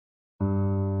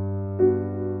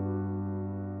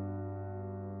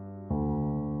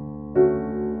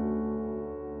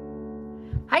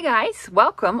Hi guys,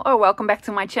 welcome back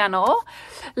to my channel.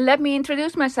 Let me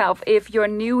introduce myself if you're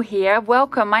new here.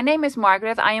 Welcome, my name is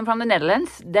Margaret, I am from the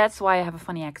Netherlands. That's why I have a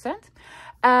funny accent.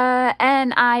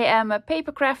 And I am a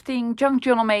paper crafting, junk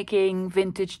journal making,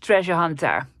 vintage treasure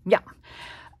hunter. Yeah.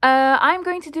 I'm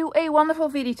going to do a wonderful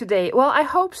video today. Well, I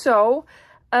hope so.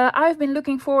 I've been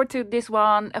looking forward to this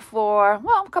one for,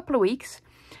 well, a couple of weeks.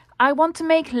 I want to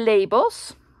make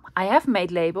labels. I have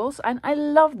made labels and I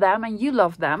love them and you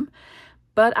love them.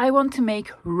 But I want to make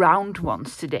round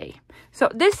ones today. So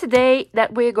this today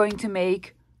that we're going to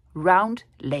make round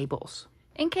labels.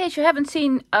 In case you haven't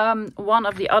seen one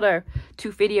of the other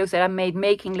two videos that I made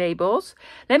making labels,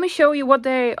 let me show you what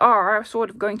they are sort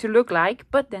of going to look like,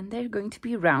 but then they're going to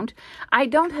be round. I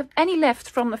don't have any left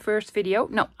from the first video.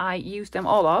 No, I used them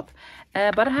all up.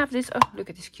 But I have this, oh, look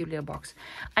at this cute little box.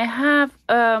 I have,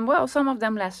 well, some of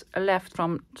them left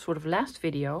from sort of last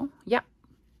video. Yeah,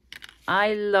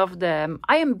 I love them.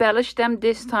 I embellished them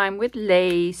this time with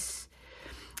lace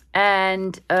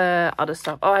and other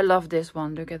stuff. Oh, I love this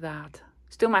one. Look at that.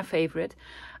 Still my favorite.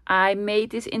 I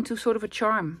made this into sort of a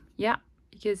charm. Yeah,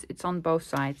 because it's on both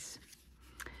sides.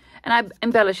 And I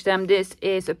embellished them. This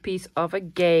is a piece of a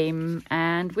game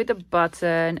and with a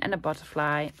button and a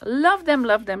butterfly. Love them,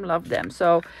 love them, love them.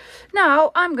 So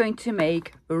now I'm going to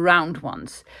make round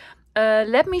ones.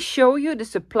 Let me show you the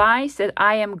supplies that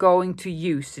I am going to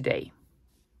use today.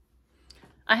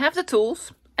 I have the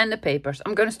tools and the papers.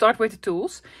 I'm going to start with the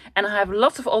tools, and I have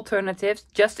lots of alternatives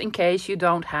just in case you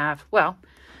don't have, well,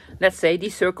 let's say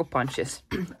these circle punches.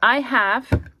 I have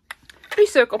 3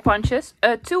 circle punches,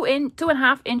 a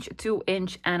 2.5 inch, a 2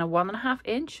 inch and a 1.5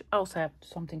 inch. I also have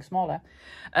something smaller,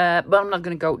 but I'm not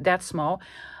going to go that small.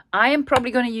 I am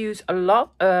probably going to use a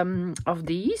lot of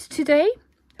these today,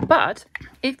 but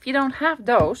if you don't have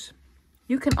those,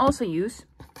 you can also use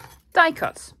die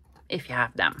cuts if you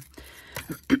have them.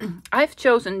 I've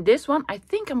chosen this one. I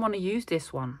think I'm going to use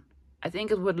this one. I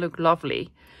think it would look lovely.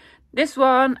 This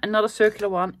one, another circular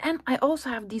one, and I also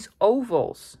have these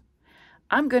ovals.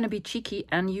 I'm going to be cheeky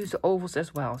and use the ovals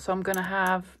as well. So I'm going to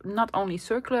have not only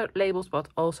circular labels, but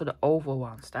also the oval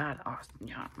ones. That are,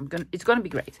 yeah, it's going to be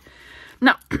great.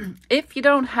 Now, if you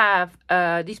don't have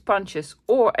these punches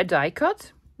or a die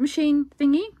cut machine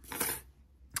thingy,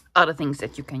 other things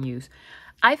that you can use.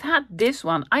 I've had this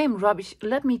one. I am rubbish.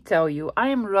 Let me tell you, I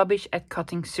am rubbish at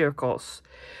cutting circles.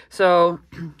 So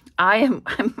I'm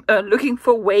looking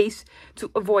for ways to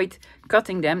avoid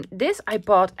cutting them. This I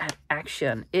bought at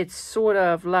Action. It's sort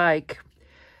of like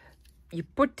you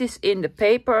put this in the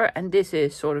paper and this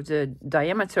is sort of the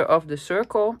diameter of the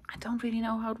circle. I don't really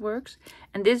know how it works.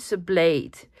 And this is a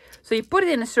blade. So you put it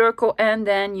in a circle and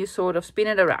then you sort of spin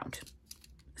it around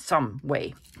some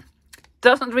way.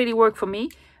 Doesn't really work for me.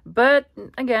 But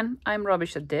again, I'm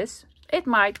rubbish at this. It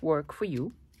might work for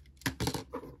you.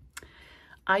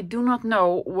 I do not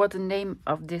know what the name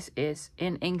of this is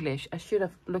in English. I should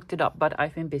have looked it up, but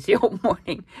I've been busy all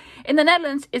morning. In the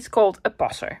Netherlands, it's called a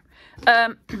passer.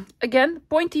 Again,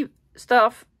 pointy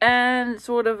stuff and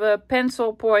sort of a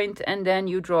pencil point, and then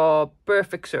you draw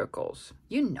perfect circles.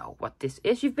 You know what this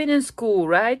is. You've been in school,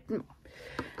 right?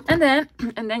 And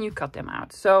then you cut them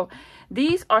out. So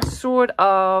these are sort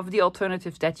of the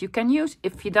alternatives that you can use.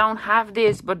 If you don't have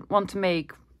this but want to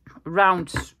make round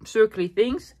circly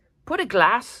things, put a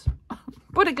glass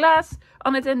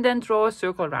on it and then draw a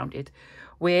circle around it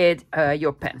with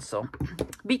your pencil.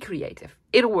 Be creative.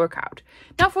 It'll work out.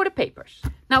 Now for the papers.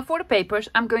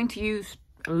 I'm going to use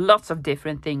lots of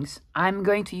different things. I'm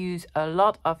going to use a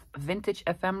lot of Vintage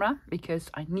Ephemera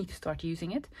because I need to start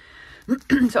using it.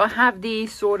 So I have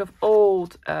these sort of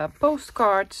old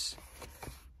postcards.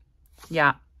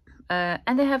 Yeah,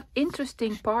 and they have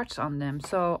interesting parts on them.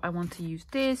 So I want to use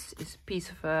this. It's a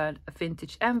piece of a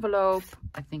vintage envelope.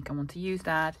 I think I want to use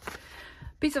that.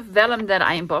 Piece of vellum that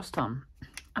I embossed on.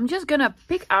 I'm just gonna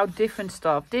pick out different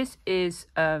stuff. This is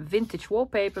vintage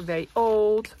wallpaper, very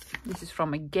old. This is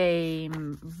from a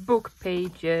game. Book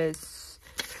pages,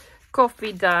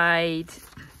 coffee dyed.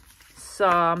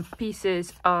 Some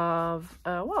pieces of,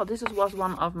 well, this was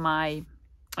one of my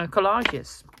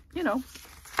collages, you know,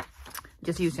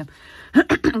 just use them.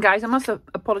 Guys, I must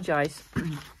apologize.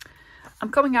 I'm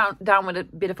coming down with a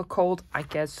bit of a cold, I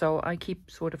guess, so I keep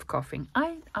sort of coughing.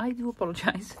 I do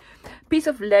apologize. Piece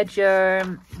of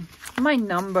ledger, my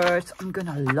numbers. I'm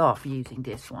gonna love using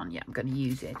this one. Yeah, I'm gonna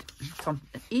use it.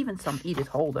 Even some Edith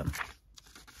Holden.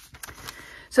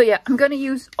 So yeah, I'm gonna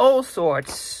use all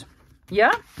sorts.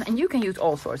 Yeah, and you can use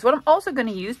all sorts. What I'm also going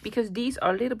to use, because these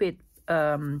are a little bit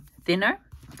thinner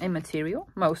in material,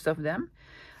 most of them,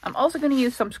 I'm also going to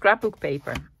use some scrapbook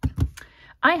paper.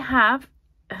 I have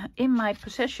in my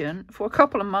possession for a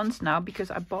couple of months now,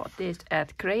 because I bought this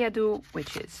at Creado,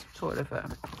 which is sort of a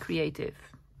creative,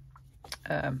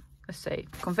 let's say,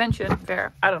 convention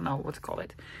fair. I don't know what to call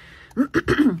it.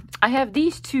 I have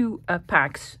these two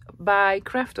packs by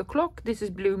Craft O'Clock. This is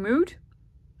Blue Mood.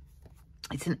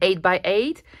 It's an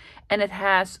 8x8 and it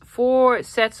has 4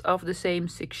 sets of the same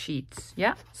 6 sheets.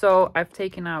 Yeah, so I've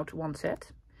taken out 1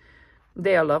 set.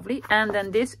 They are lovely. And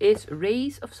then this is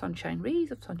Rays of Sunshine,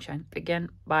 again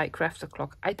by Craft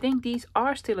O'Clock. I think these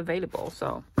are still available,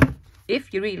 so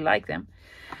if you really like them.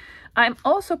 I'm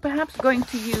also perhaps going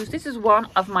to use, this is one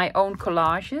of my own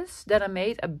collages that I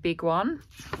made, a big one.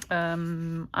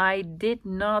 I did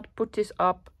not put this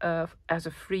up as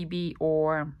a freebie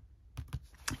or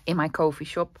in my coffee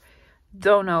shop.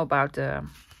 Don't know about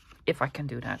if I can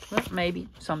do that. Well, maybe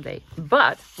someday.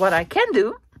 But what I can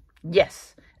do,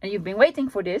 yes, and you've been waiting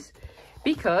for this,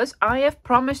 because I have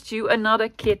promised you another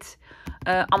kit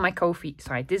on my Ko-fi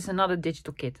site. This is another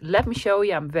digital kit. Let me show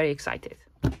you. I'm very excited.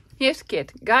 Here's the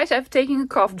kit. Guys, I've taken a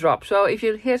cough drop, so if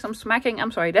you hear some smacking,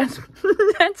 I'm sorry, that's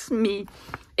that's me.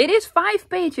 It is 5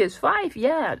 pages. 5,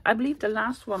 yeah. I believe the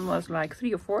last one was like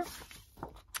 3 or 4.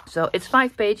 So it's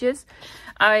 5 pages.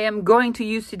 I am going to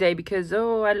use today because,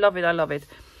 oh, I love it. I love it.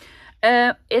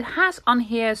 It has on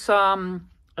here some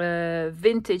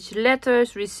vintage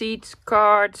letters, receipts,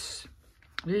 cards,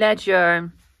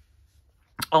 ledger,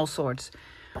 all sorts.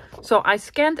 So I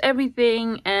scanned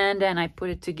everything and then I put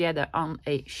it together on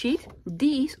a sheet.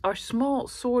 These are small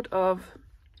sort of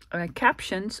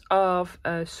captions of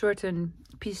certain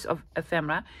pieces of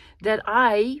ephemera that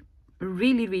I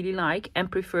really, really like and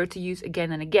prefer to use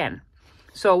again and again.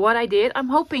 So what I did, I'm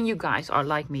hoping you guys are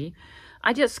like me.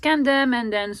 I just scanned them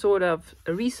and then sort of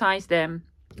resized them.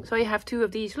 So you have 2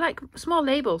 of these, like small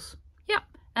labels. Yeah.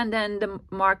 And then the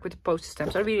mark with the postage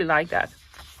stamps. I really like that.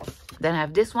 Then I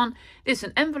have this one. This is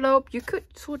an envelope. You could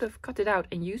sort of cut it out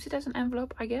and use it as an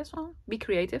envelope, I guess. Well, be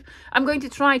creative. I'm going to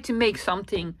try to make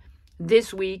something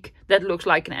this week that looks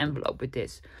like an envelope with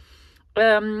this.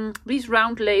 These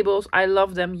round labels, I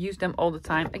love them. Use them all the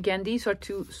time. Again, these are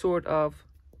 2 sort of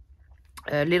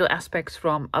little aspects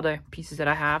from other pieces that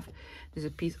I have. There's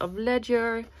a piece of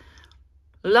ledger.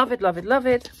 Love it, love it, love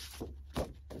it.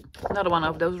 Another one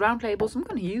of those round labels. I'm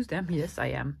going to use them. Yes, I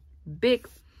am. Big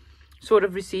sort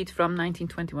of receipt from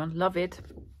 1921. Love it.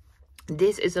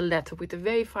 This is a letter with a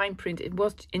very fine print. It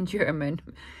was in German.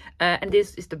 And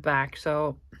this is the back.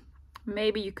 So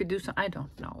maybe you could do some. I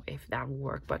don't know if that will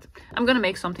work. But I'm going to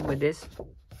make something with this.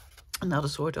 Another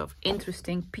sort of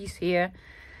interesting piece here.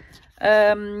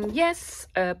 Yes,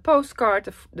 a postcard,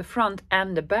 the front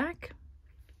and the back.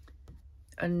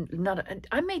 Another.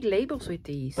 I made labels with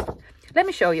these. Let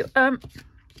me show you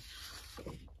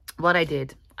what I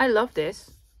did. I love this.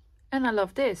 And I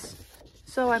love this.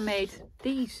 So I made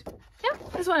these. Yeah,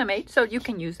 that's what I made. So you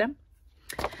can use them.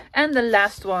 And the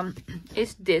last one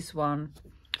is this one.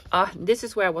 This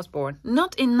is where I was born.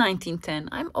 Not in 1910.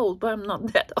 I'm old, but I'm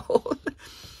not that old.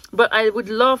 But I would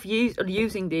love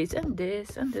using these and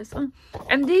this and this one.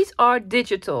 And these are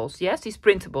digitals. Yes, these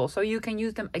printable. So you can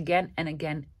use them again and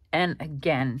again and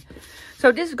again.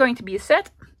 So this is going to be a set.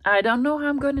 I don't know how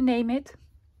I'm going to name it.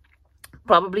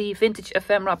 Probably Vintage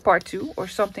Ephemera Part 2 or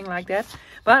something like that.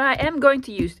 But I am going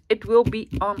to use it. It will be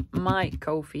on my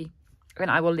Ko-fi. And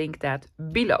I will link that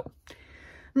below.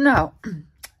 Now,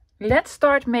 let's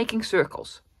start making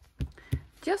circles.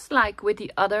 Just like with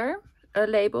the other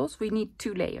labels, we need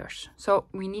 2 layers. So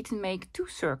we need to make 2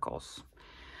 circles.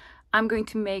 I'm going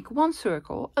to make one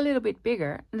circle a little bit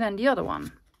bigger than the other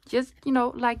one. Just, you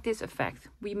know, like this effect.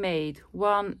 We made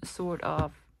one sort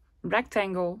of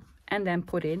rectangle and then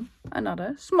put in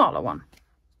another smaller one.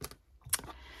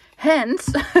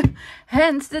 Hence,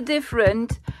 hence the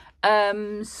different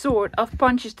sort of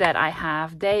punches that I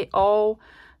have. They all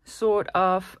sort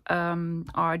of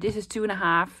are, this is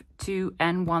 2.5, 2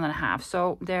 and 1.5.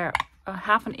 So they're a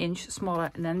 1/2 inch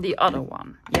smaller than the other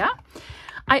one. Yeah.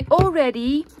 I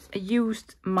already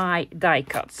used my die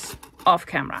cuts off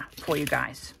camera for you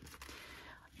guys.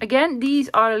 Again, these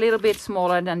are a little bit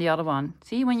smaller than the other one.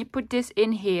 See, when you put this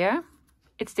in here,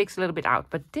 it sticks a little bit out.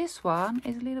 But this one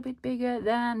is a little bit bigger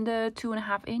than the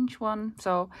 2.5 inch one.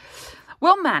 So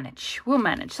we'll manage. We'll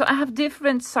manage. So I have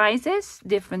different sizes,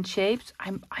 different shapes.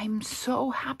 I'm so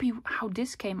happy how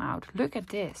this came out. Look at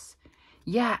this.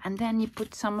 Yeah, and then you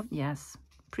put some of, yes,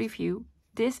 preview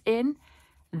this in.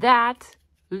 That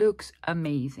looks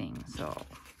amazing. So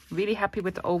really happy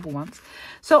with the oval ones.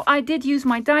 So I did use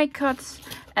my die cuts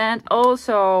and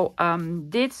also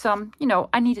did some, you know,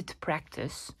 I needed to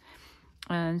practice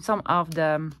some of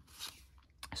the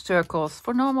circles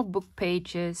for normal book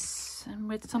pages. this and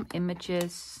with some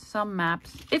images, some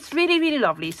maps. It's really, really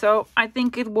lovely. So I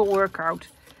think it will work out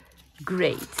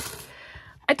great.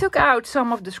 I took out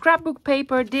some of the scrapbook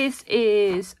paper. This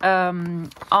is on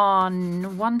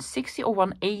 160 or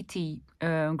 180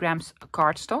 grams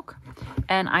cardstock.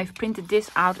 And I've printed this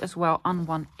out as well on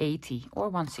 180 or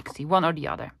 160, one or the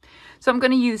other. So I'm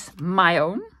going to use my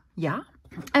own, yeah,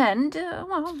 and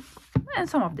well, and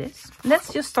some of this.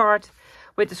 Let's just start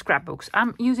with the scrapbooks.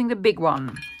 I'm using the big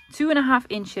one, 2.5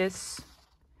 inches,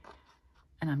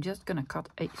 and I'm just going to cut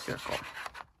a circle.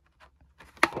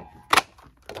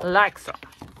 Like so.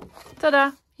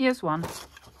 Ta-da! Here's one.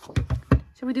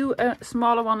 Shall we do a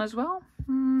smaller one as well?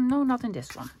 No, not in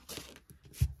this one.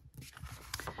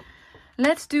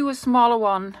 Let's do a smaller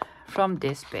one from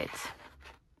this bit.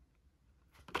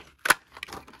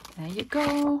 There you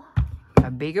go.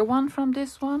 A bigger one from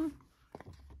this one.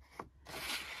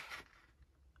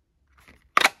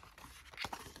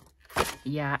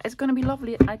 Yeah, it's going to be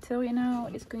lovely. I tell you now,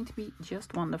 it's going to be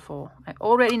just wonderful. I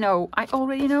already know. I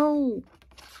already know.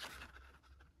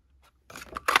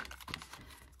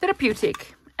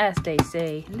 Therapeutic, as they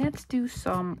say. Let's do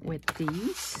some with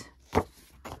these.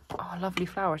 Oh, lovely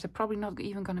flowers. They're probably not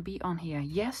even going to be on here.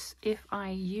 Yes, if I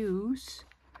use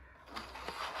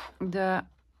the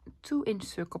 2-inch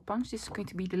circle punch. This is going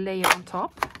to be the layer on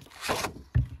top.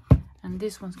 And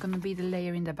this one's going to be the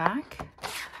layer in the back.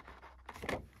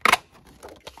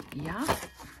 Yeah.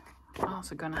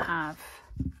 Also going to have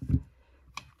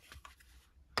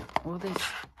all this.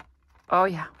 Oh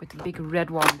yeah, with the big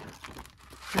red one.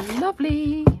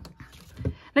 Lovely.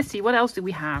 Let's see, what else do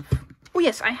we have? Oh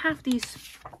yes, I have these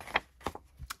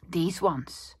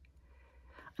ones.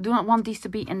 I do not want these to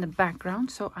be in the background,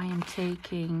 so I am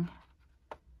taking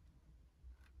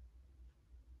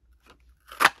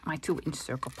my 2-inch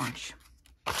circle punch.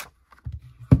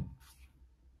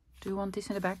 Do you want this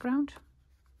in the background?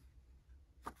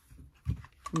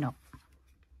 No.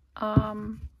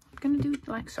 I'm gonna do it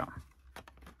like so.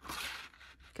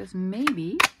 Because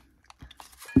maybe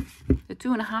the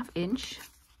 2.5 inch.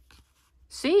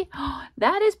 See? Oh,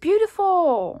 that is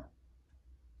beautiful.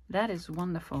 That is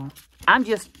wonderful. I'm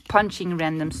just punching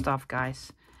random stuff,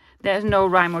 guys. There's no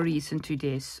rhyme or reason to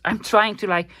this. I'm trying to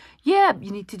like, yeah,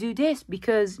 you need to do this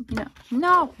because, you know,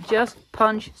 no, just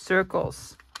punch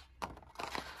circles.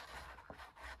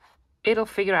 It'll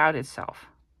figure out itself.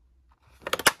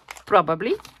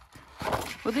 Probably.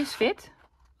 Will this fit?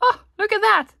 Oh, look at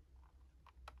that.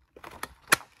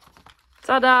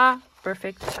 Ta-da!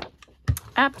 Perfect.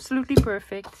 Absolutely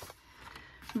perfect.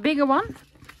 Bigger one.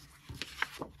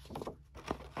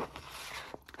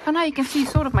 And now you can see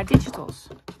sort of my digitals.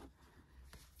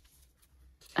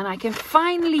 And I can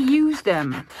finally use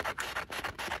them.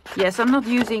 Yes, I'm not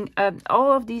using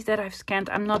all of these that I've scanned.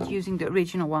 I'm not using the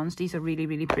original ones. These are really,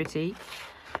 really pretty.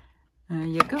 There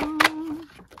you go.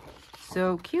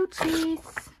 So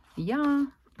cutesies. Yeah.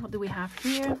 What do we have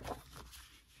here?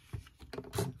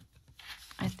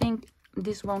 I think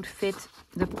this won't fit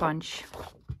the punch,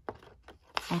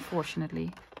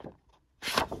 unfortunately.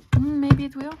 Maybe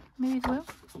it will. Maybe it will.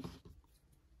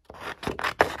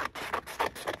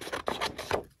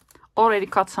 Already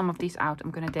cut some of these out.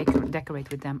 I'm going to decorate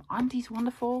with them. Aren't these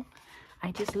wonderful?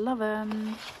 I just love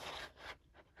them.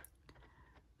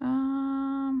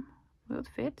 Will it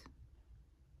fit?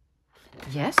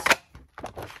 Yes.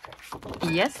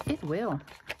 Yes, it will.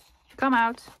 Come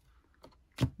out.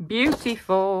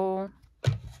 Beautiful.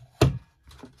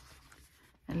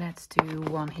 And let's do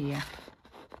one here.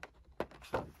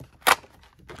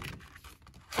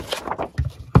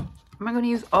 Am I going to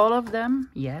use all of them?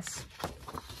 Yes.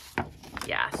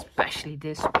 Yeah, especially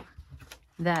this one.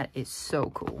 That is so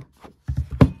cool.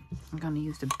 I'm going to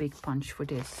use the big punch for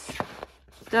this.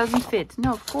 Doesn't fit.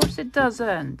 No, of course it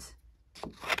doesn't.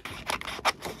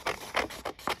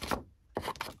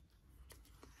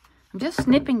 I'm just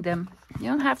snipping them. You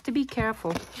don't have to be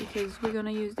careful because we're going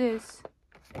to use this.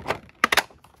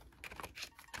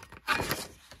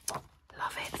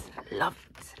 Love it. Love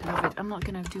it. Love it. I'm not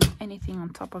going to do anything on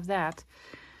top of that.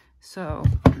 So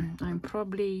I'm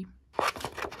probably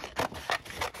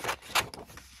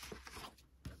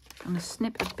going to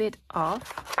snip a bit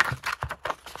off.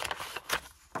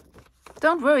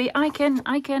 Don't worry, I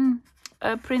can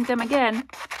print them again.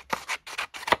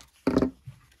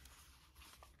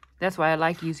 That's why I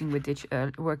like using with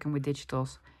working with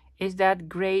digitals. Is that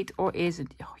great or is it?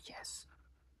 Oh yes,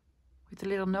 with a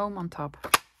little gnome on top.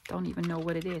 Don't even know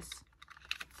what it is.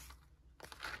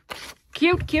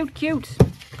 Cute, cute, cute.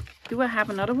 Do I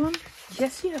have another one?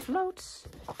 Yes, you have loads.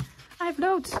 I have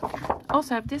loads.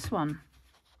 Also have this one.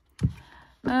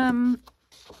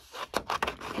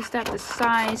 Is that the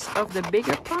size of the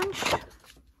bigger punch?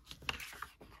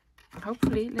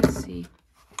 Hopefully, let's see.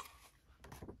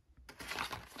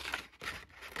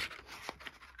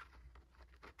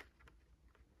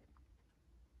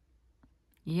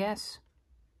 Yes.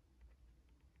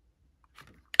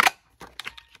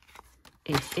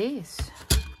 It is.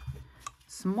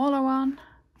 Smaller one.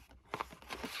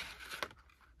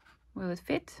 Will it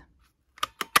fit?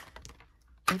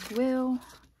 It will.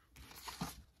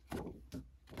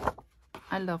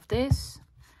 I love this.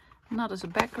 Not as a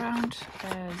background,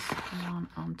 as one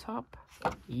on top.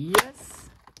 Yes.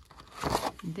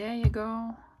 There you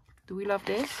go. Do we love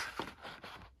this?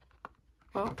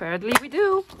 Well, apparently we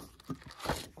do.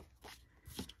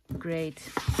 Great.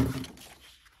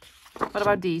 What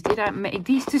about these? Did I make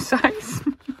these to size?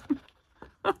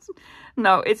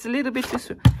 No, it's a little bit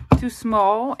too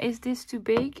small. Is this too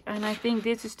big? And I think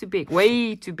this is too big.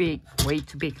 Way too big. Way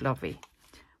too big, lovely.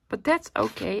 But that's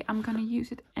okay. I'm going to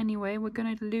use it anyway. We're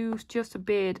going to lose just a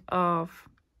bit of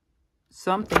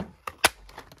something.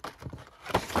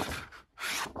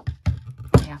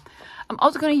 Yeah. I'm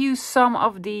also going to use some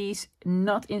of these,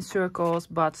 not in circles,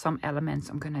 but some elements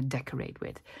I'm going to decorate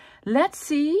with. Let's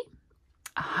see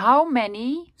how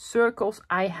many circles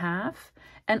I have.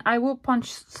 And I will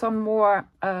punch some more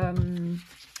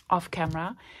off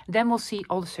camera. Then we'll see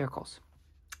all the circles.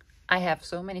 I have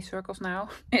so many circles now.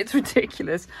 It's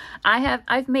ridiculous.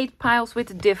 I've made piles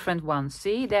with different ones.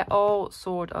 See, they're all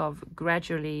sort of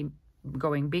gradually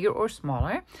going bigger or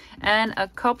smaller. And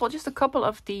just a couple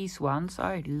of these ones.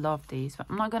 I love these.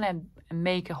 I'm not gonna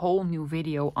make a whole new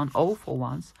video on oval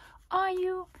ones. Are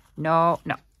you? No.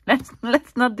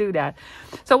 Let's not do that.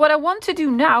 So what I want to do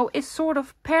now is sort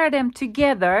of pair them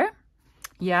together.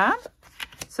 Yeah.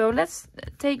 So let's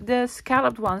take the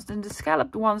scalloped ones. And the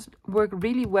scalloped ones work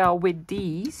really well with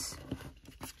these.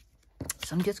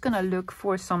 So I'm just going to look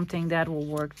for something that will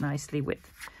work nicely with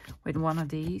one of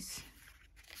these.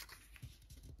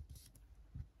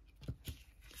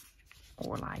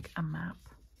 Or like a map.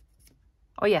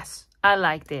 Oh yes, I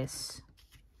like this.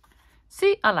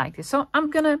 See, I like this. So I'm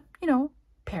going to,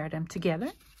 pair them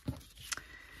together.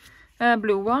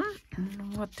 Blue one.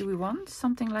 What do we want?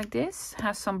 Something like this.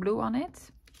 Has some blue on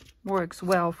it. Works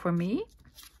well for me.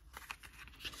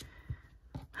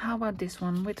 How about this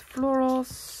one with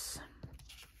florals?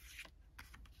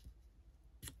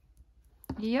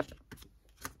 Yep.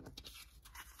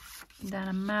 Then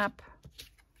a map.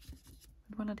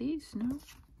 One of these, no?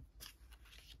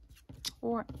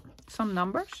 Or some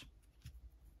numbers.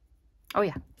 Oh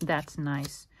yeah, that's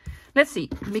nice. Let's see,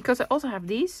 because I also have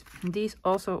these. These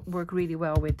also work really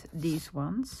well with these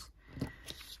ones.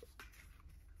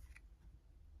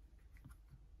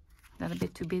 That a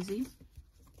bit too busy?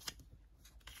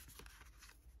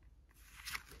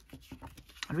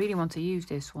 I really want to use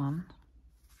this one.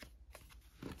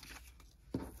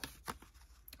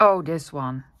 Oh, this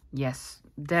one. Yes,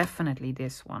 definitely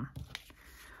this one.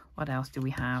 What else do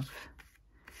we have?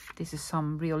 This is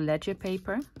some real ledger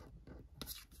paper.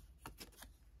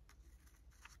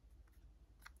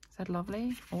 Is that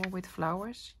lovely? Or with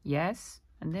flowers? Yes.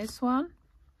 And this one.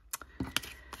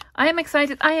 I am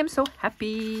excited. I am so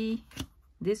happy.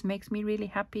 This makes me really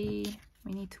happy.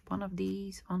 We need one of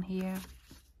these on here.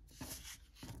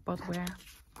 But where?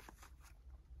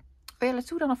 Oh yeah, let's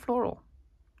do it on a floral.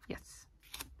 Yes.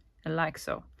 I like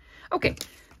so. Okay.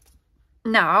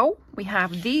 Now we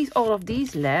have these, all of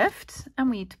these left.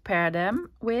 And we need to pair them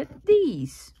with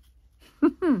these.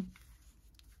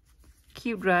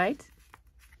 Cute, right?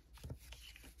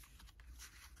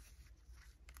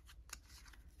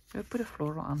 Do I put a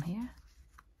floral on here?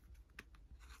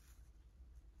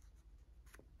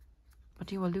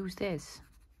 But you will lose this.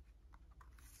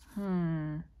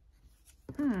 I'm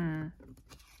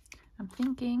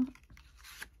thinking.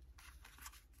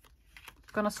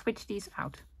 I'm gonna switch these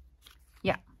out.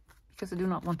 Yeah, because I do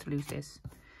not want to lose this.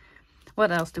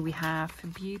 What else do we have? A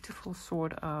beautiful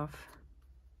sort of.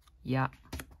 Yeah.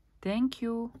 Thank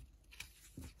you.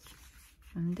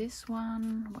 And this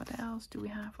one, what else do we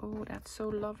have? Oh, that's so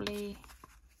lovely.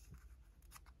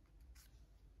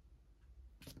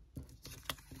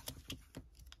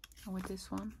 Oh, with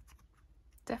this one.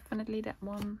 Definitely that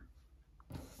one.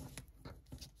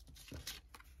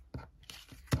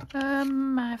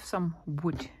 I have some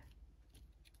wood.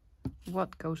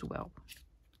 What goes well?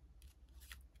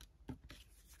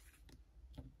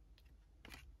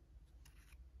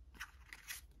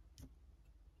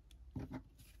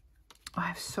 I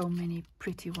have so many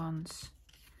pretty ones.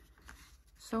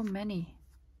 So many.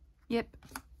 Yep.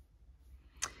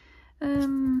 I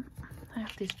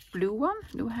have this blue one.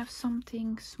 Do I have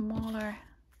something smaller?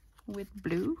 with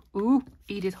blue. Ooh,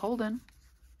 Edith Holden.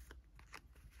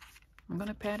 I'm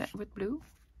gonna pair that with blue.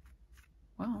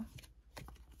 Well,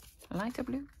 lighter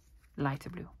blue, lighter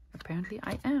blue. Apparently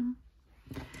I am.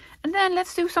 And then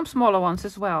let's do some smaller ones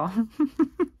as well.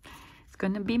 It's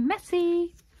gonna be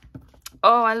messy.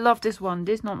 Oh, I love this one.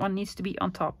 This one needs to be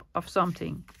on top of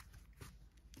something.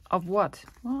 Of what?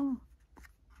 Well,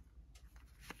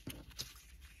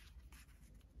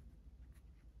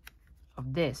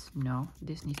 of this. No,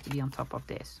 this needs to be on top of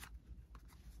this.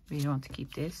 We want to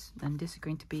keep this. Then this is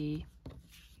going to be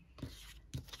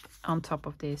on top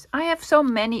of this. I have so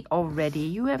many already.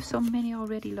 You have so many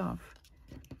already, love.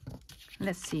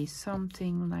 Let's see,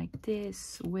 something like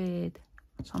this with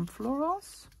some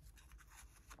florals.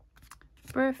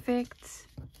 Perfect.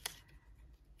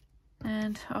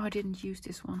 And oh, I didn't use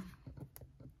this one.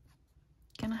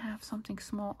 Can I have something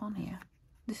small on here?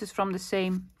 This is from the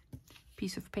same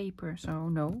piece of paper, so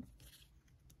no.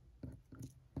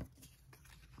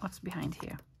 What's behind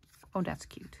here? Oh, that's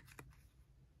cute.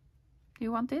 Do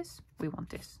you want this? We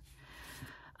want this.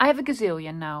 I have a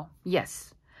gazillion now.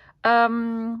 Yes.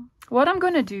 What I'm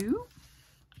gonna do,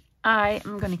 I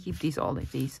am gonna keep all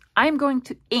of these. I'm going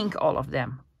to ink all of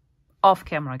them off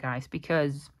camera, guys,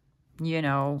 because you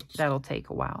know that'll take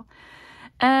a while.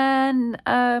 And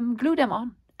glue them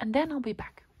on, and then I'll be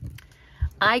back.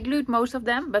 I glued most of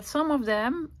them, but some of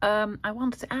them I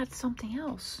wanted to add something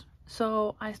else.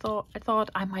 So I thought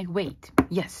I might wait.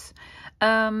 Yes.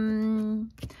 Some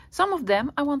of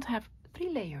them I want to have 3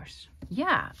 layers.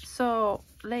 Yeah, so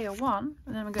layer 1,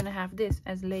 and then we're gonna have this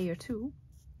as layer 2.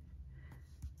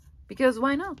 Because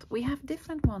why not? We have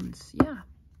different ones. Yeah.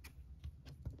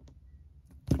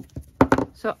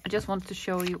 So I just wanted to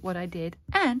show you what I did.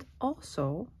 And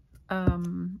also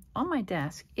on my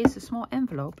desk is a small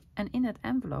envelope, and in that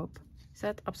envelope, is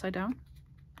that upside down?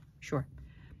 Sure.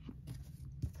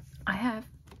 I have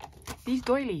these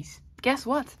doilies. Guess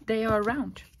what? They are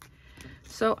round.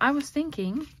 So I was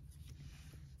thinking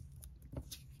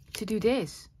to do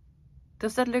this.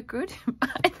 Does that look good?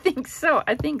 I think so.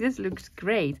 I think this looks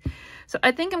great. So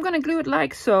I think I'm gonna glue it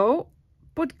like so.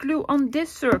 Put glue on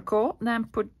this circle, then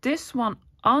put this one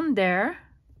on there.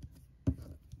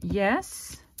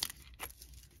 Yes.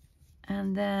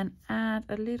 And then add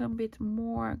a little bit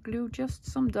more glue, just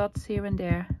some dots here and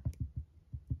there.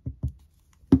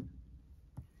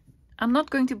 I'm not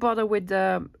going to bother with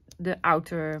the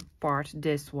outer part,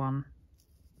 this one,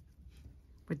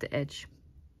 with the edge.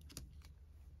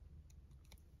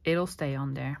 It'll stay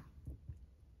on there.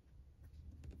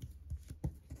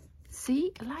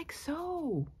 See, like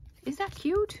so. Is that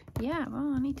cute? Yeah,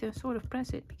 well, I need to sort of press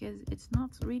it because it's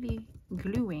not really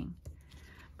gluing.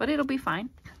 But it'll be fine.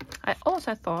 I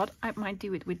also thought I might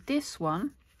do it with this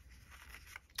one.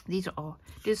 This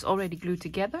is already glued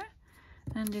together.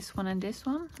 And this one and this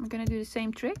one. I'm gonna do the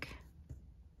same trick.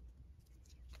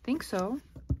 I think so.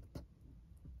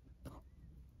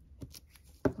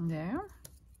 There.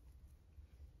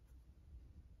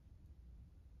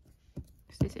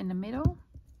 Is this in the middle?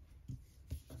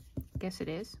 Guess it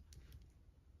is.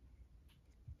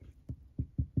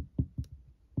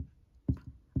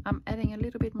 I'm adding a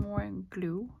little bit more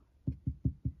glue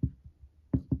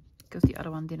because the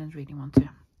other one didn't really want to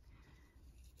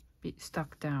be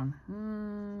stuck down.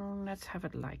 Let's have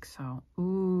it like so.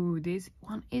 Ooh, this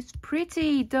one is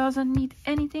pretty. Doesn't need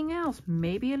anything else.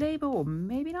 Maybe a label,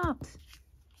 maybe not.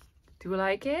 Do you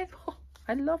like it? Oh,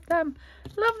 I love them.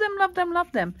 Love them, love them,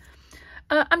 love them.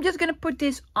 I'm just gonna put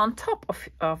this on top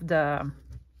of the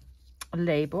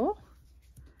label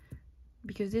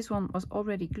because this one was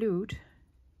already glued.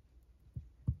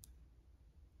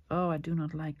 Oh, I do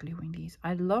not like gluing these.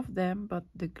 I love them, but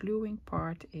the gluing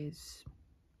part is,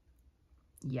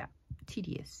 yeah,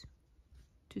 tedious,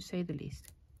 to say the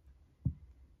least.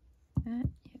 There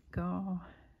you go.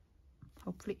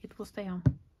 Hopefully it will stay on.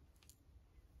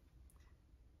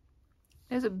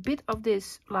 There's a bit of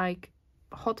this like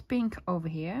hot pink over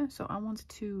here, so I wanted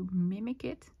to mimic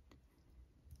it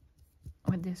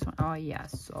with this one. Oh yeah,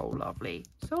 so lovely,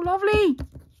 so lovely.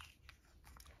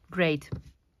 Great.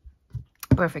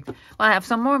 Perfect. Well, I have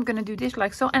some more. I'm gonna do this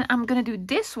like so, and I'm gonna do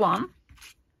this one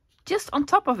just on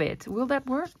top of it. Will that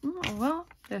work? Well,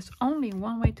 there's only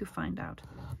one way to find out.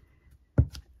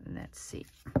 Let's see.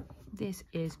 This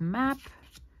is map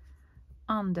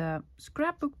on the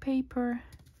scrapbook paper,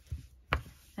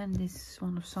 and this is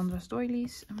one of Sandra's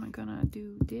doilies. Am I gonna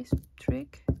do this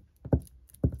trick?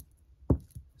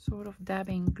 Sort of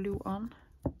dabbing glue on.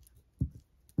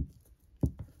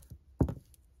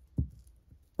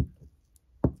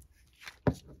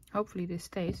 Hopefully this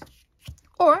stays.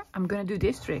 Or I'm gonna do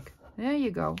this trick. There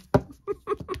you go.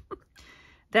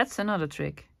 That's another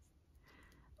trick.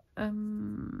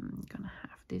 I'm gonna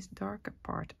have this darker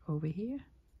part over here.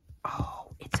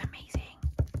 Oh, it's amazing.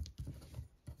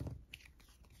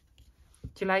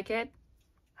 Do you like it?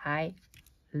 I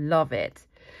love it.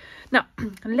 Now,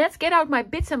 let's get out my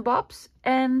bits and bobs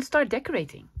and start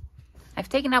decorating. I've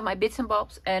taken out my bits and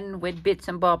bobs, and with bits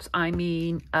and bobs, I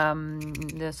mean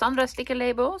the Sandra sticker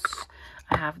labels.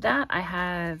 I have that. I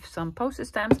have some postage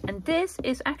stamps, and this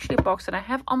is actually a box that I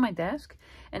have on my desk.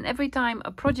 And every time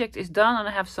a project is done and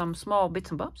I have some small bits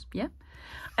and bobs, yeah,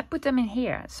 I put them in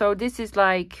here. So this is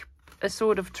like a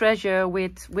sort of treasure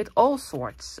with all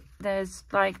sorts. There's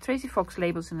like Tracy Fox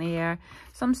labels in here,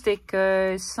 some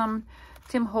stickers, some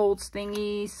Tim Holtz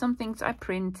thingies, some things I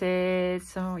printed.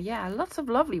 So yeah, lots of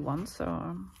lovely ones. So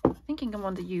I'm thinking I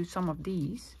want to use some of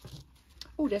these.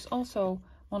 Oh, there's also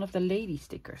one of the lady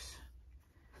stickers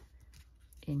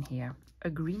in here, a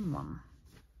green one.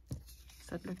 Does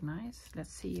that look nice?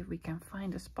 Let's see if we can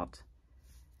find a spot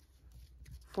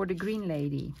for the green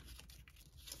lady.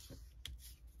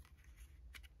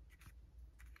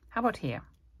 How about here?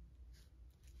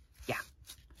 Yeah.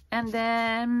 And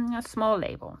then a small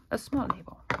label,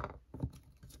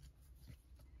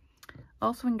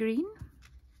 also in green.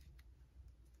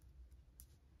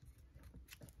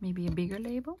 Maybe a bigger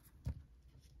label.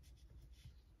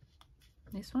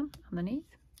 This one underneath.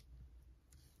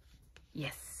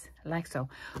 Yes, like so.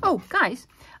 Oh, guys,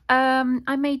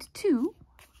 I made two.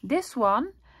 This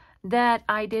one that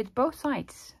I did both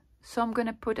sides. So I'm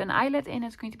gonna put an eyelet in.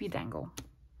 It's going to be a dangle.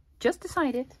 Just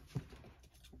decided.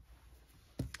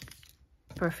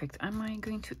 Perfect. Am I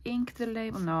going to ink the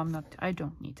label? No, I'm not. I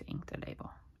don't need to ink the label.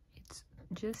 It's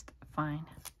just fine.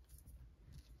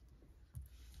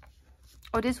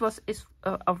 Oh, this is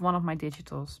of one of my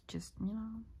digitals. Just, you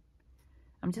know,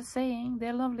 I'm just saying,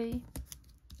 they're lovely.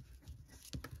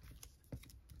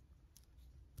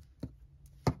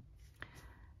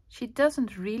 She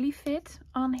doesn't really fit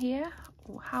on here.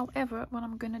 However, what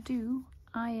I'm gonna do,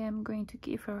 I am going to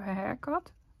give her a haircut.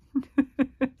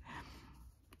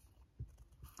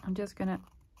 I'm just gonna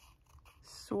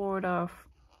sort of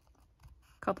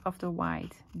cut off the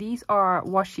white. These are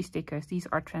washi stickers. These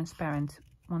are transparent.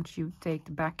 Once you take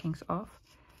the backings off,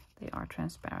 they are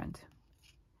transparent.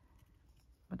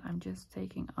 But I'm just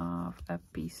taking off a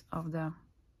piece of the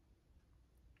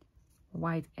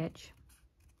white edge.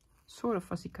 Sort of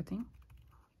fussy cutting.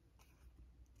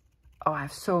 Oh, I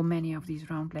have so many of these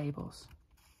round labels.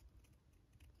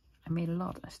 I made a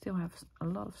lot. I still have a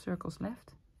lot of circles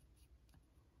left.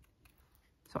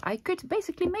 So I could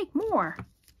basically make more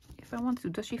if I want to.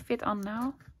 Does she fit on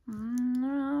now?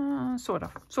 Sort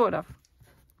of.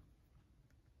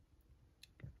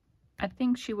 I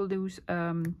think she will lose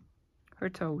her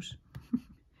toes.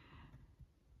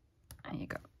 There you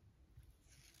go.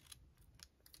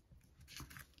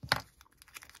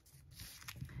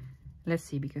 Let's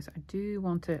see, because I do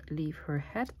want to leave her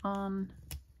head on.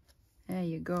 There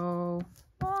you go.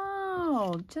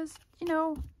 Oh, just, you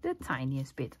know, the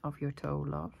tiniest bit of your toe,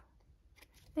 love.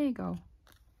 There you go.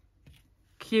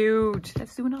 Cute.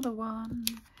 Let's do another one.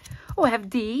 Oh, I have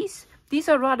these. These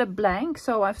are rather blank,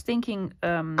 so I was thinking,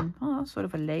 oh, sort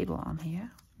of a label on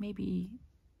here. Maybe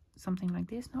something like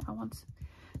this. No, I want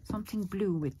something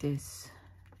blue with this.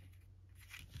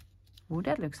 Oh,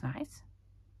 that looks nice.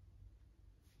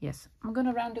 Yes, I'm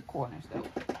gonna round the corners though.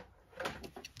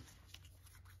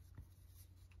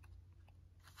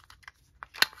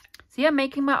 See, I'm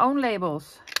making my own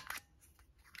labels.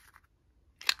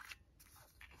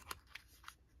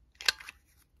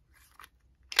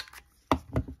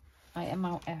 I am,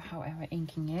 however,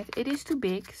 inking it. It is too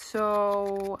big,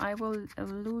 so I will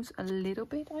lose a little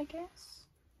bit, I guess.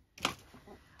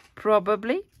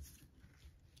 Probably.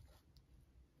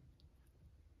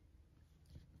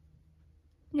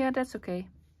 Yeah, that's okay.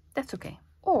 That's okay.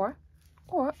 Or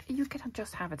you can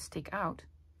just have it stick out.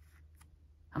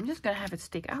 I'm just gonna have it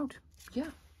stick out.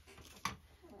 Yeah.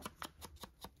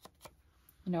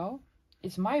 You know,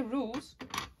 it's my rules.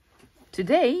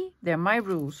 Today, they're my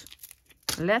rules.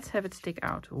 Let's have it stick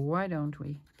out. Why don't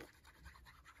we?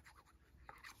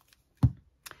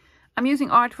 I'm using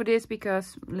art for this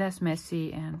because less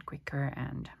messy and quicker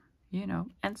and, you know,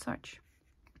 and such.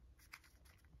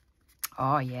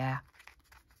 Oh, yeah.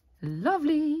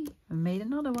 Lovely. I made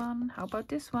another one. How about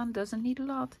this one? Doesn't need a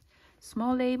lot.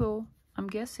 Small label. I'm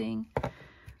guessing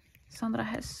Sandra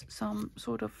has some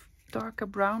sort of darker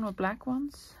brown or black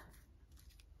ones.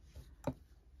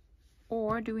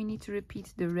 Or do we need to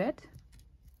repeat the red?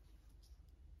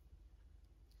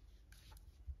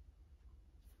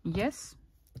 Yes.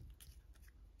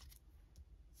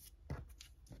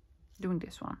 Doing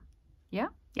this one. Yeah?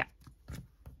 Yeah.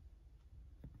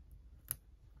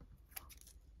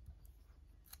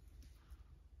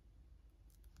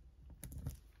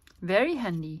 Very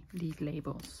handy, these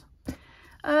labels.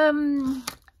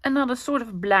 Another sort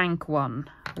of blank one.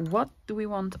 What do we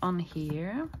want on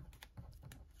here?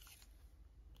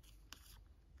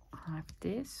 I have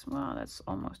this. Well, that's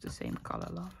almost the same color,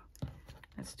 love.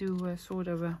 Let's do a sort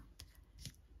of a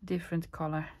different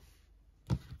color.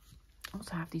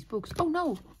 Also have these books. Oh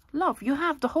no, love, you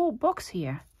have the whole box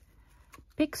here.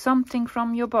 Pick something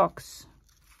from your box.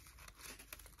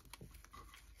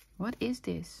 What is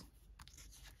this?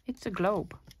 It's a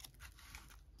globe.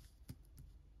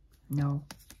 No.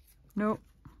 No.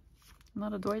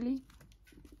 Not a doily.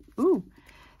 Ooh.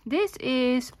 This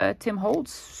is a Tim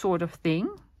Holtz sort of thing.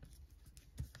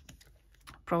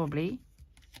 Probably.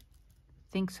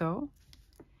 Think so.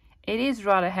 It is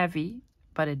rather heavy,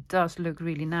 but it does look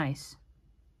really nice.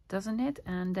 Doesn't it?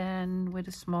 And then with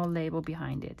a small label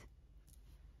behind it.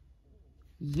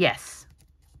 Yes.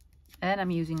 And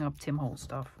I'm using up Tim Holtz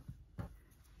stuff.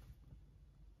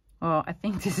 Well, I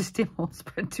think this is Tim Holtz,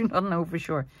 but I do not know for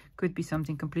sure. Could be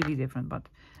something completely different, but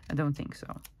I don't think so.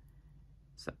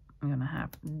 So I'm going to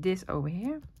have this over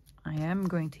here. I am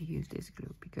going to use this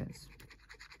glue because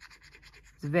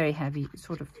it's very heavy,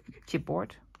 sort of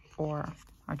chipboard, or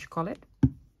how'd you call it?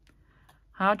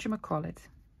 How'd you call it?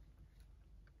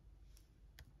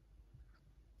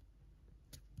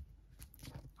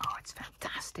 Oh, it's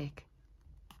fantastic.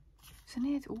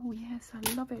 Isn't it? Oh, yes,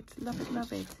 I love it. Love it,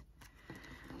 love it.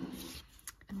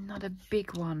 Another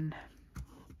big one.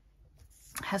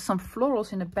 Has some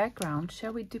florals in the background.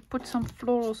 Shall we put some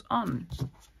florals on?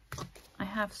 I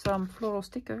have some floral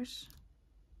stickers.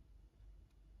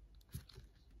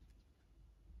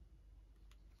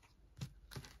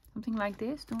 Something like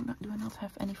this. Do I not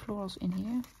have any florals in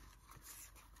here?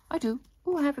 I do.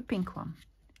 Oh, I have a pink one.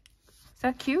 Is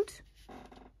that cute?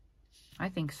 I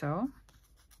think so.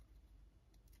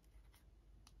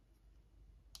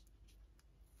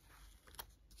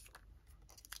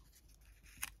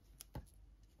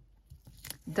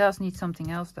 Does need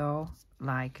something else though.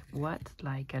 Like what?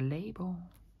 Like a label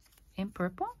in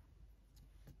purple?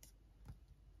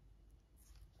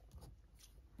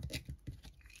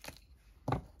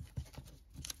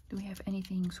 Do we have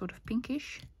anything sort of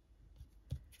pinkish?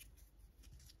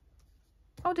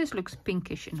 Oh, this looks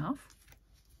pinkish enough.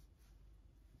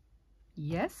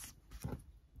 Yes.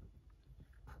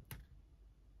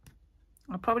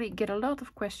 I'll probably get a lot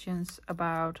of questions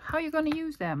about how you're going to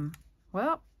use them.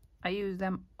 Well, I use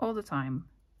them all the time.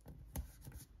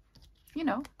 You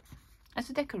know, as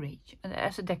a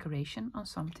decoration on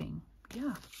something.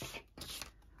 Yeah.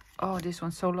 Oh, this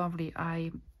one's so lovely.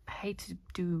 I hate to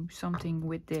do something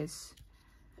with this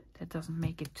that doesn't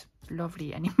make it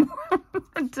lovely anymore.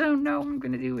 I don't know what I'm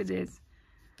gonna do with this.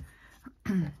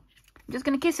 I'm just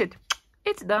gonna kiss it.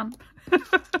 It's done.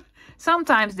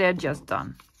 Sometimes they're just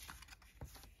done.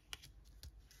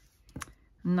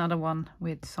 Another one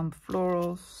with some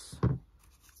florals.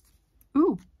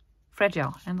 Ooh,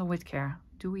 fragile, handle with care.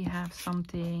 Do we have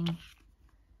something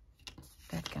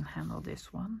that can handle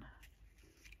this one?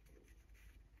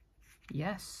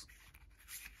 Yes.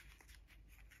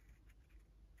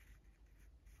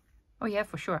 Oh yeah,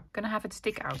 for sure. Gonna have it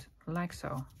stick out, like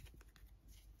so.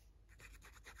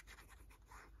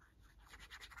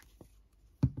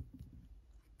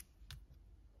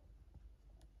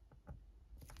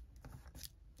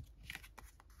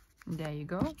 There you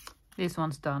go. This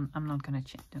one's done. I'm not gonna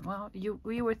change it. Well,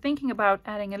 we were thinking about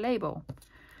adding a label.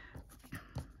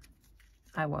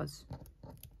 I was.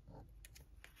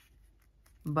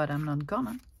 But I'm not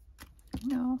gonna.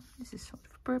 No, this is sort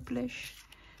of purplish.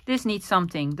 This needs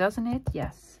something, doesn't it?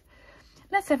 Yes.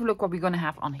 Let's have a look what we're gonna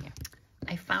have on here.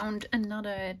 I found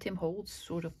another Tim Holtz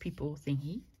sort of people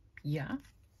thingy. Yeah,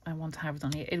 I want to have it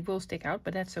on here. It will stick out,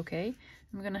 but that's okay.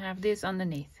 I'm gonna have this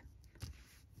underneath.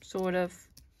 Sort of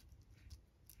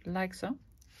like so.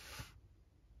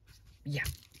 Yeah,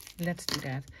 let's do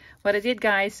that. What I did,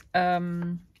 guys,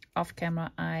 off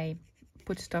camera, I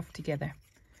put stuff together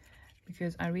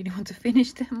because I really want to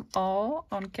finish them all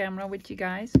on camera with you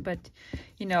guys. But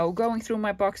you know, going through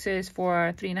my boxes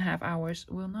for 3.5 hours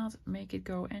will not make it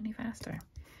go any faster.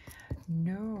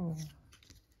 No.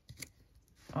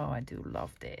 Oh, I do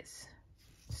love this.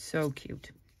 So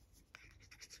cute.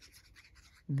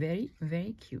 Very,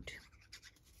 very cute.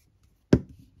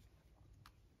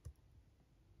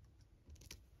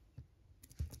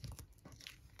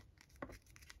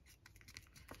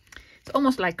 It's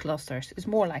almost like clusters. It's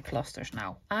more like clusters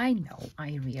now. I know,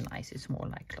 I realize it's more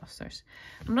like clusters.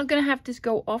 I'm not going to have this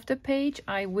go off the page.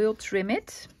 I will trim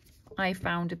it. I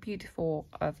found a beautiful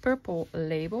purple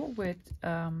label with,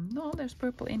 no, there's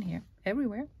purple in here.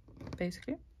 Everywhere,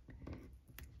 basically.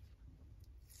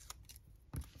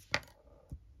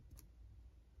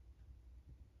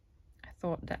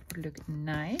 thought that would look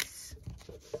nice.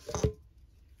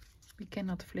 We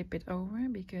cannot flip it over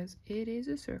because it is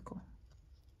a circle.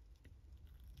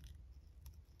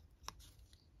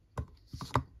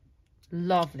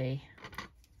 Lovely.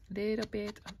 Little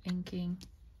bit of inking.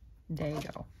 There you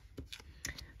go.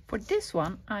 For this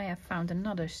one, I have found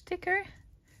another sticker,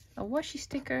 a washi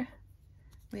sticker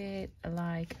with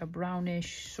like a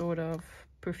brownish sort of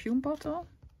perfume bottle,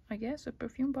 I guess, a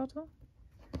perfume bottle.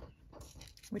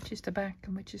 Which is the back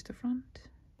and which is the front?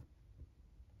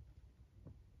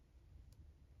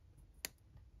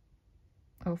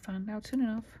 Oh, found out soon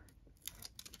enough.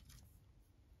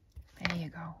 There you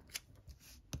go.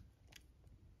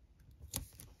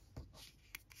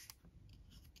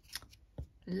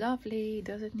 Lovely.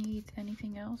 Does it need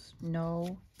anything else?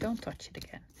 No, don't touch it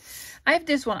again. I have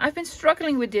this one. I've been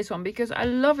struggling with this one because I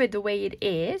love it the way it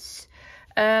is.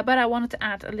 But I wanted to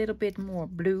add a little bit more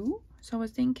blue. So I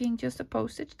was thinking just a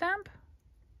postage stamp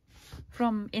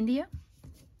from India.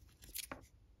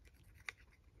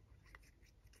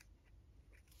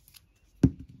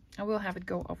 I will have it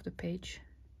go off the page.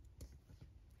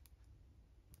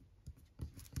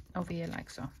 Over here like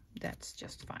so. That's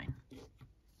just fine.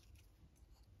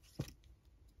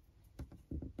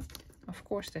 Of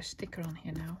course there's sticker on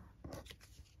here now.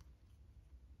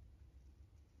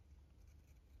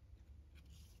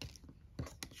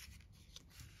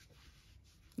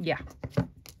 Yeah,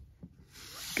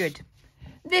 good.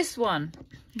 This one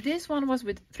was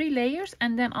with 3 layers,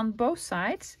 and then on both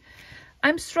sides.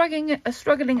 I'm struggling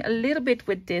a little bit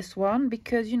with this one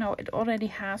because, you know, it already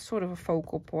has sort of a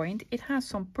focal point. It has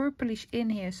some purplish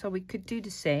in here, so we could do the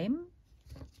same.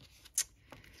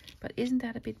 But isn't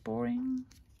that a bit boring?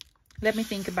 Let me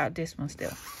think about this one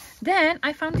still. Then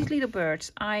I found these little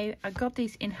birds. I got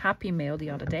these in Happy Mail the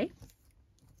other day.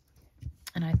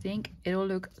 And I think it'll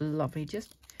look lovely.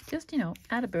 Just you know,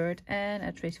 add a bird and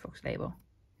a Tracy Fox label.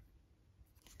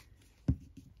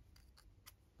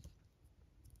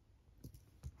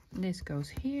 This goes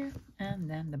here and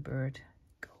then the bird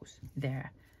goes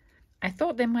there. I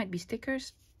thought they might be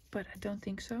stickers, but I don't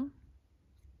think so.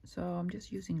 So I'm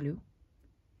just using glue.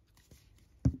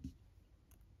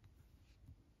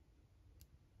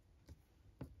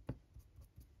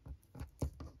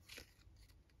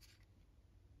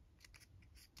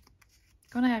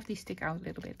 Gonna have these stick out a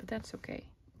little bit, but that's okay.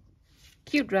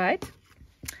 Cute, right?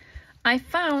 I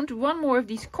found one more of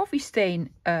these coffee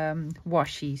stain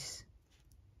washies.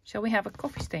 Shall we have a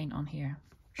coffee stain on here?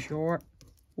 Sure.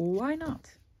 Why not?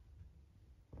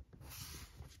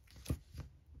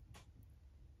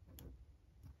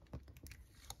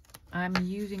 I'm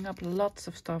using up lots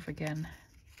of stuff again.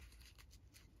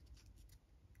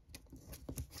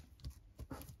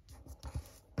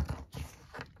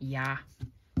 Yeah.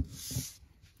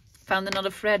 Found another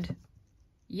thread.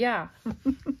 Yeah.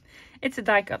 It's a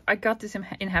die cut. I got this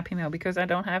in Happy Mail because I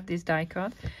don't have this die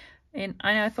cut. And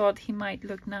I thought he might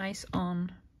look nice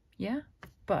on, yeah,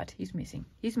 but he's missing.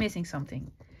 He's missing something.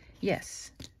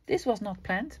 Yes, this was not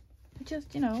planned. I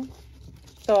just, you know,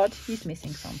 thought he's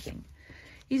missing something.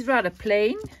 He's rather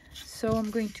plain, so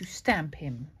I'm going to stamp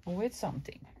him with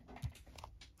something.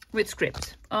 With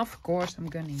script. Of course, I'm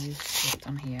going to use script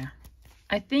on here.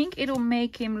 I think it'll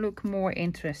make him look more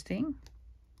interesting.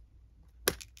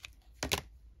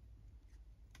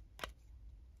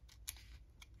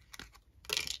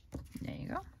 There you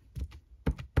go.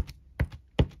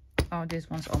 Oh, this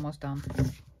one's almost done.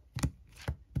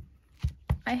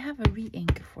 I have a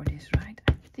re-ink for this, right?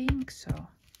 I think so.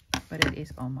 But it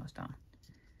is almost done.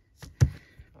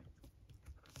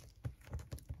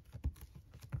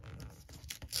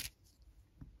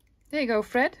 There you go,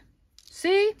 Fred.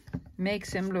 See?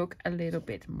 Makes him look a little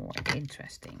bit more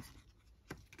interesting.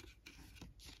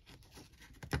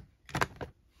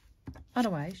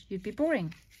 Otherwise, you'd be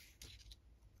boring.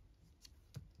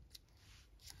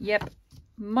 Yep,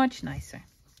 much nicer.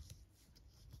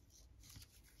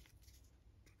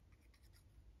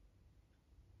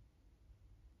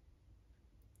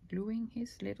 Gluing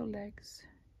his little legs.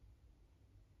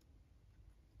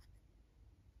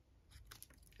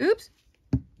 Oops!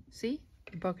 See?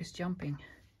 The bug is jumping.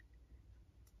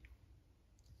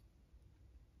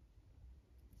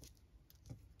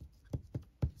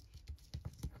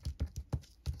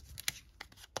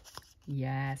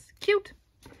 Yes, cute.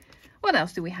 What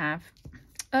else do we have?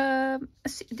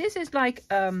 This is like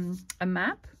a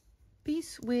map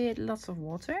piece with lots of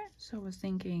water. So I was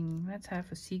thinking, let's have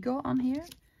a seagull on here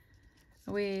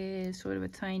with sort of a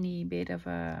tiny bit of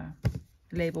a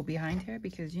label behind her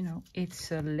because, you know,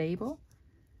 it's a label.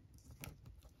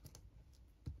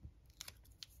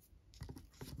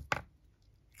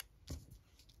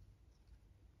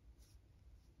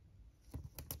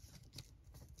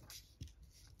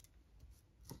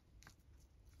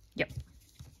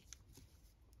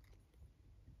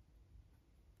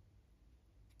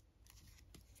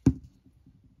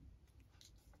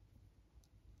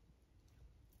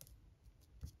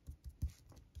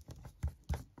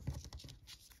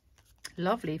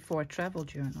 Lovely for a travel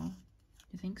journal.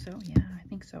 You think so? Yeah, I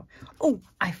think so. Oh,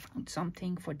 I found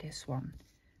something for this one.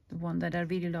 The one that I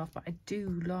really love, but I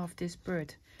do love this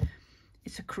bird.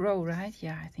 It's a crow, right?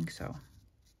 Yeah, I think so.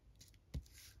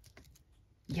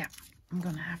 Yeah, I'm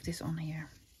gonna have this on here.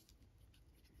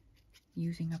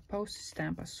 Using a postage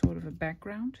stamp as sort of a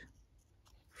background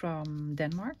from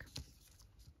Denmark.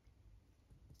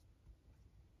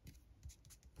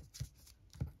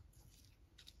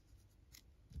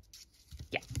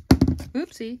 Yeah,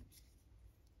 oopsie.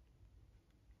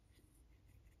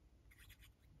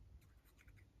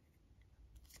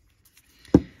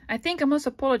 I think I must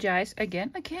apologize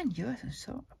again. You're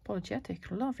so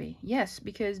apologetic, lovely. Yes,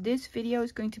 because this video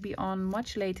is going to be on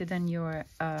much later than you're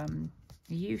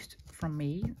used from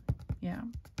me. Yeah,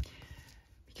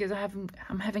 because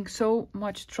I'm having so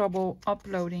much trouble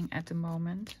uploading at the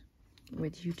moment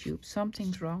with YouTube.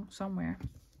 Something's wrong somewhere.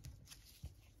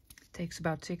 It takes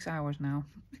about 6 hours now.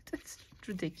 That's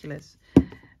ridiculous.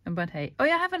 But hey, oh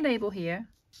yeah, I have a label here.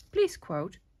 Please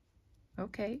quote.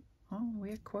 Okay. Oh,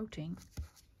 we're quoting.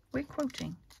 We're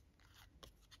quoting.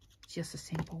 Just a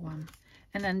simple one.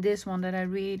 And then this one that I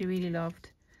really, really loved.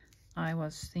 I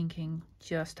was thinking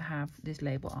just to have this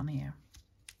label on here.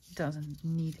 Doesn't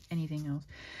need anything else.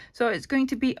 So it's going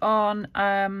to be on,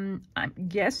 I'm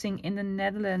guessing in the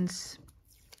Netherlands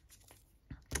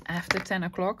after 10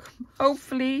 o'clock.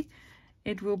 Hopefully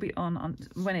it will be on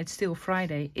when it's still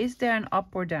Friday. Is there an up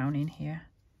or down in here?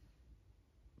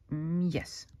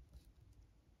 Yes.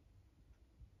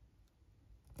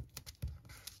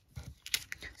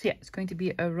 So yeah, it's going to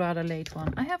be a rather late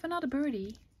one. I have another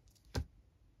birdie.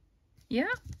 Yeah?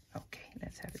 Okay,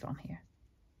 let's have it on here.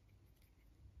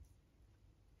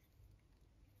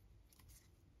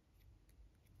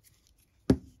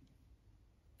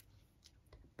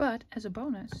 But as a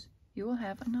bonus, you will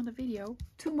have another video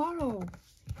tomorrow.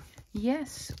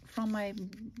 Yes, from my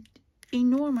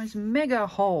enormous mega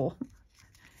haul.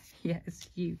 Yeah, it's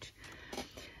huge.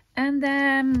 And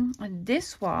then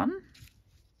this one,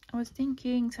 I was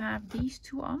thinking to have these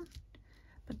two on,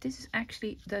 but this is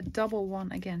actually the double one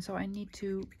again. So I need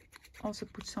to also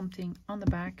put something on the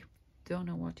back. Don't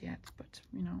know what yet, but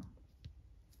you know,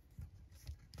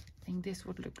 I think this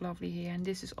would look lovely here. And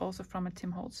this is also from a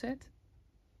Tim Holtz set.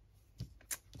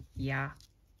 Yeah,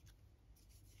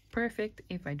 perfect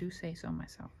if I do say so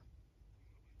myself.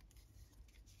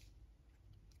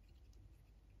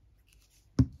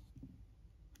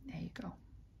 There you go.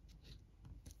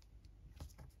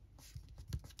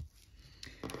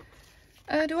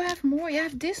 Do I have more? Yeah, I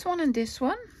have this one and this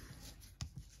one.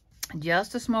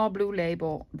 Just a small blue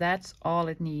label. That's all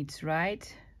it needs,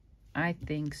 right? I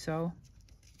think so.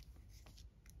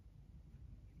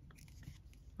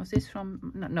 Was this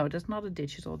from... No, that's not a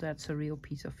digital. That's a real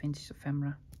piece of Vintage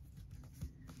Ephemera.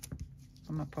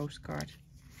 From a postcard.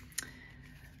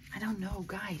 I don't know,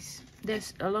 guys.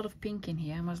 There's a lot of pink in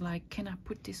here. I was like, can I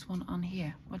put this one on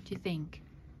here? What do you think?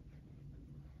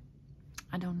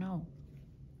 I don't know.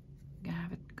 I'm gonna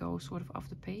have it go sort of off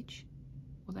the page.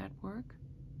 Will that work?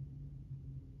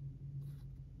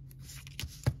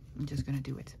 I'm just gonna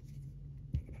do it.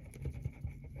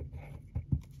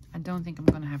 I don't think I'm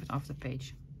gonna have it off the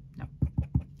page. No.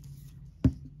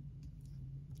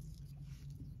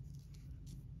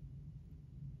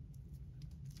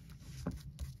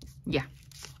 Yeah.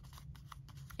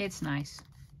 It's nice.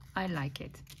 I like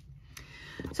it.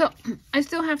 So I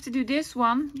still have to do this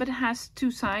one, but it has two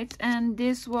sides, and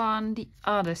this one the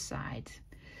other side.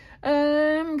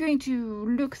 I'm going to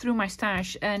look through my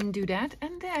stash and do that,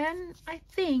 and then I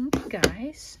think,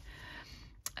 guys,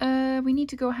 we need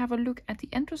to go have a look at the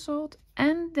end result.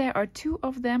 And there are two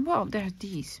of them. Well, there's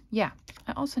these. Yeah,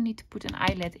 I also need to put an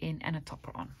eyelet in and a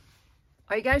topper on.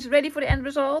 Are you guys ready for the end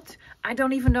result? I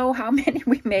don't even know how many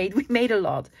we made. We made a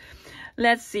lot.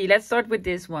 Let's see. Let's start with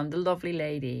this one, the lovely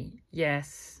lady.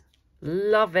 Yes,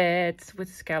 love it, with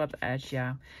the scalloped edge.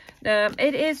 Yeah,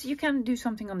 it is. You can do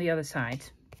something on the other side,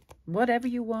 whatever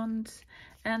you want.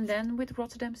 And then with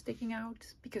Rotterdam sticking out,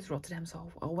 because Rotterdam's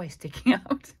always sticking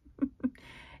out.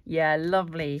 Yeah,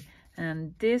 lovely.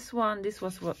 And this one, this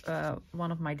was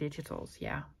one of my digitals.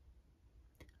 Yeah,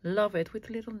 love it, with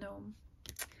a little gnome.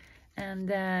 And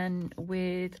then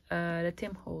with the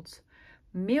Tim Holtz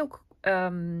milk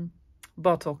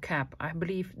bottle cap. I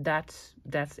believe that's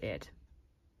it,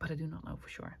 but I do not know for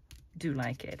sure. Do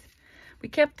like it. We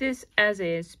kept this as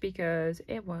is because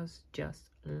it was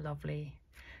just lovely.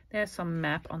 There's some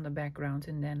map on the background,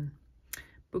 and then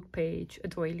book page, a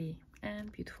doily,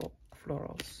 and beautiful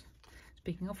florals.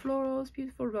 Speaking of florals,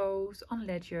 beautiful rose on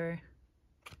ledger.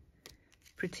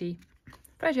 Pretty,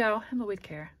 fragile, handle with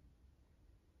care.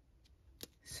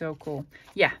 So cool.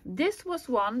 Yeah, this was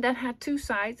one that had two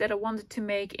sides that I wanted to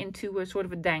make into a sort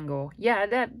of a dangle. Yeah,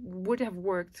 that would have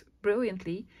worked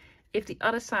brilliantly if the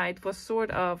other side was sort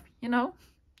of, you know,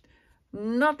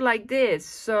 not like this.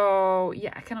 So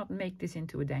yeah, I cannot make this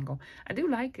into a dangle. I do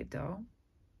like it though.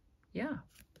 Yeah,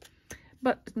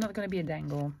 but it's not going to be a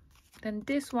dangle. Then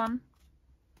this one,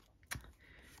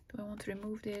 do I want to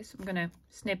remove this? I'm going to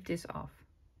snip this off.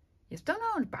 Yes, don't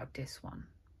know about this one.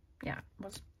 Yeah,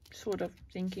 was sort of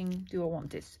thinking, do I want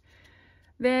this?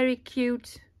 Very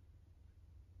cute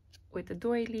with the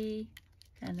doily,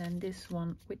 and then this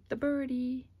one with the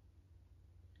birdie.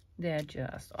 They're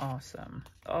just awesome.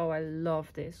 Oh, I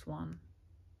love this one.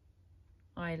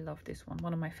 I love this one.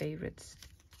 One of my favorites.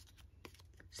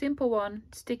 Simple one,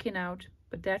 sticking out,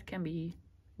 but that can be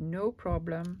no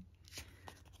problem.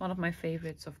 One of my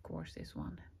favorites, of course, this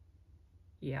one.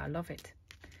 Yeah, I love it.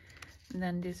 And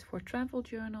then this for travel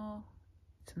journal.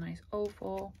 It's a nice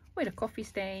oval with a coffee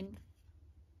stain.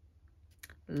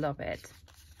 Love it.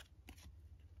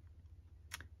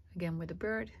 Again with a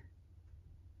bird.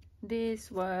 This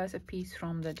was a piece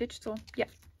from the digital. Yeah.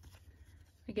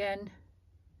 Again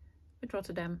with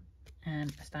Rotterdam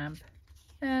and a stamp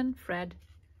and Fred.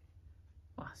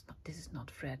 Well, it's not, this is not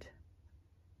Fred.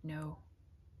 No.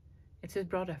 It's his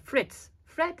brother Fritz.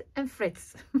 Fred and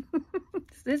Fritz.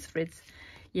 Is this Fritz?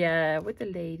 Yeah, with the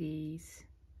ladies.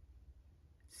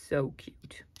 So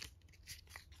cute.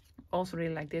 Also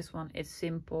really like this one. It's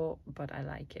simple, but I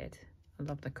like it. I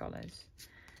love the colors.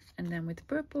 And then with the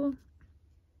purple.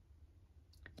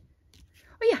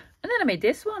 Oh yeah, and then I made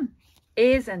this one.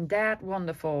 Isn't that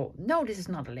wonderful? No, this is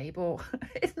not a label.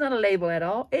 It's not a label at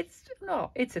all.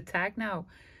 It's a tag now.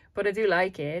 But I do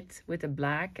like it with the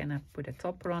black, and I put a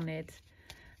topper on it.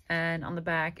 And on the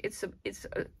back, it's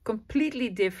a completely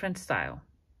different style.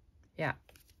 Yeah.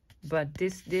 But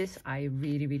this I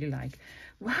really, really like.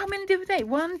 Well, how many did they?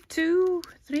 1, 2,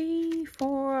 3,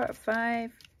 4,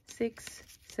 5, 6,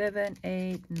 7,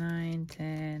 8, 9,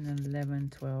 10,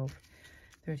 11, 12,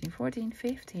 13, 14,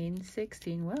 15,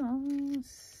 16, well,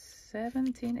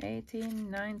 17, 18,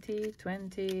 19,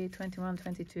 20, 21,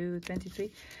 22,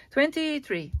 23,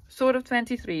 23, sort of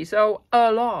 23. So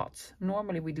a lot.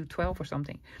 Normally we do 12 or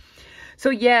something. So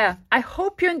yeah, I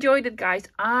hope you enjoyed it, guys.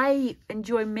 I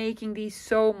enjoy making these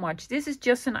so much. This is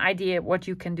just an idea what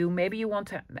you can do. Maybe you want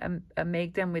to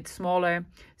make them with smaller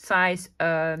size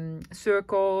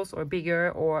circles or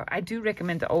bigger. Or I do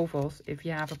recommend the ovals. If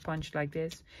you have a punch like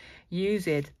this, use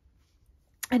it.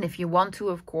 And if you want to,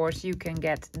 of course, you can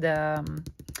get the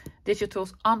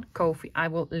digitals on Ko-fi. I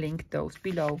will link those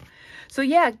below. So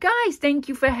yeah, guys, thank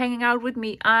you for hanging out with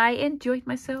me. I enjoyed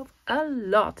myself a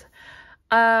lot.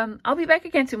 I'll be back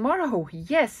again tomorrow.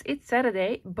 Yes, it's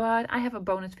Saturday, but I have a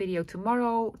bonus video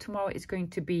tomorrow. Tomorrow is going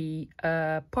to be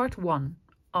part 1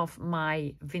 of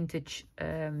my vintage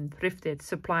thrifted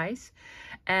supplies,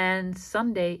 and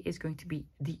Sunday is going to be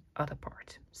the other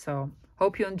part. So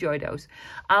hope you enjoy those.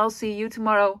 I'll see you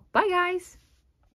tomorrow. Bye, guys.